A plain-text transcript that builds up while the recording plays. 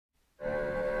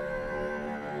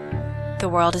The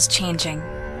world is changing.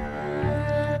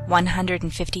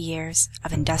 150 years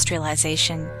of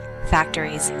industrialization,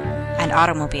 factories, and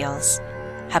automobiles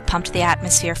have pumped the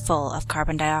atmosphere full of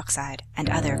carbon dioxide and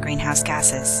other greenhouse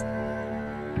gases.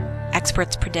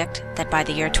 Experts predict that by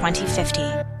the year 2050,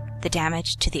 the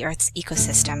damage to the Earth's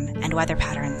ecosystem and weather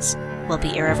patterns will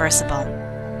be irreversible.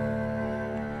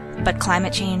 But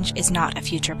climate change is not a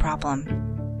future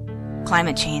problem.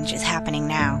 Climate change is happening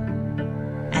now,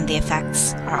 and the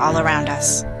effects are all around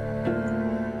us.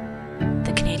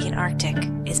 The Canadian Arctic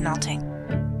is melting.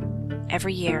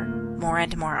 Every year, more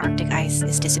and more Arctic ice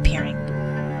is disappearing.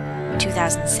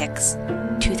 2006,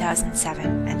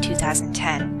 2007, and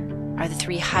 2010 are the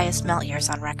three highest melt years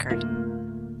on record,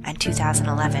 and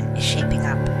 2011 is shaping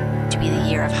up to be the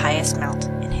year of highest melt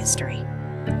in history.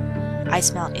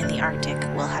 Ice melt in the Arctic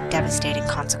will have devastating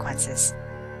consequences.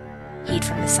 Heat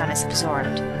from the sun is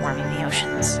absorbed, warming the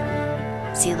oceans.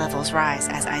 Sea levels rise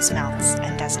as ice melts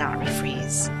and does not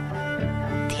refreeze.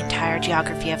 The entire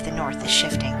geography of the North is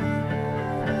shifting.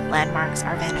 Landmarks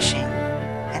are vanishing,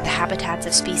 and the habitats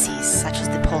of species such as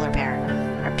the polar bear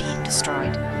are being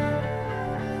destroyed.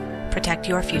 Protect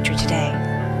your future today.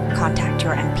 Contact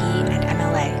your MP and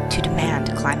MLA to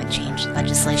demand climate change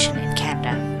legislation in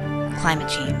Canada. Climate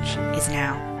change is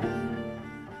now.